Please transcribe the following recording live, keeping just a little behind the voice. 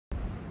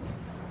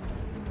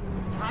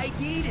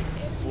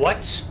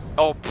What?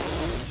 Oh,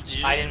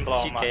 I didn't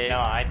blow him up. No,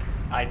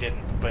 I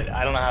didn't. But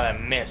I don't know how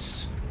that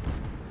missed.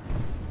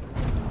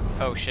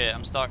 Oh shit,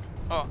 I'm stuck.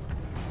 Oh.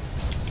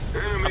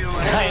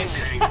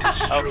 Nice.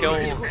 Oh, kill.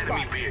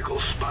 Enemy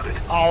vehicle spotted.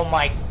 Oh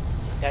my.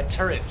 That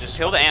turret just.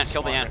 Kill the ant.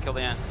 Kill the ant. Kill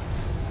the ant.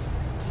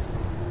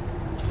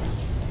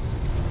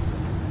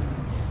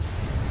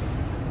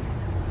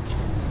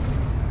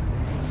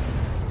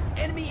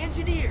 Enemy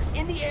engineer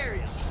in the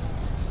area.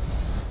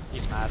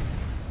 He's mad.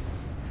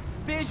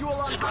 Visual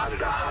on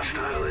Spotted a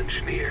hostile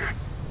engineer.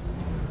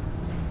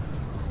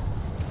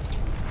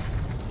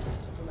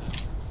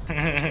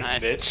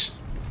 Nice. Bitch.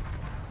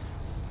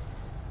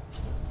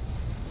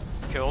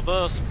 Kill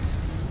the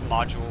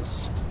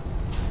modules.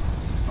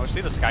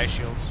 Mostly the sky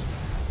shields,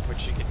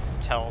 which you could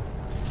tell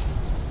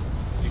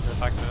due to the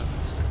fact that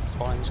it's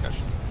spawning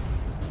discussion.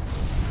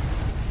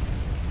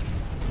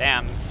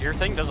 Damn, your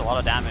thing does a lot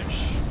of damage.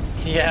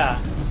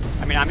 Yeah.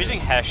 I mean, I'm using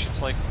Hesh.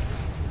 It's like,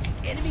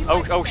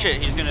 oh shit,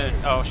 he's gonna.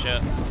 Oh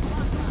shit.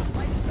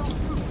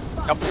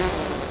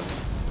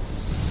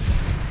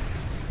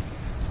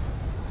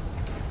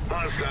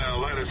 Hostile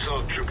light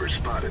assault trooper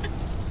spotted.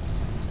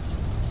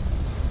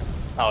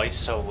 Oh, he's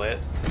so lit.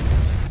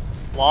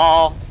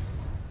 Lol.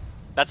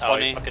 That's Oh,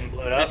 funny. he fucking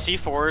blew it The up.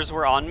 C4s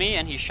were on me,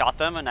 and he shot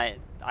them, and I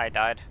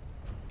died.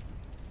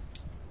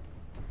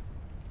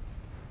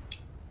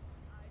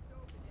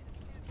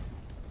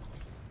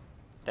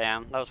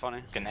 Damn, that was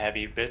funny. Fucking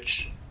heavy,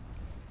 bitch.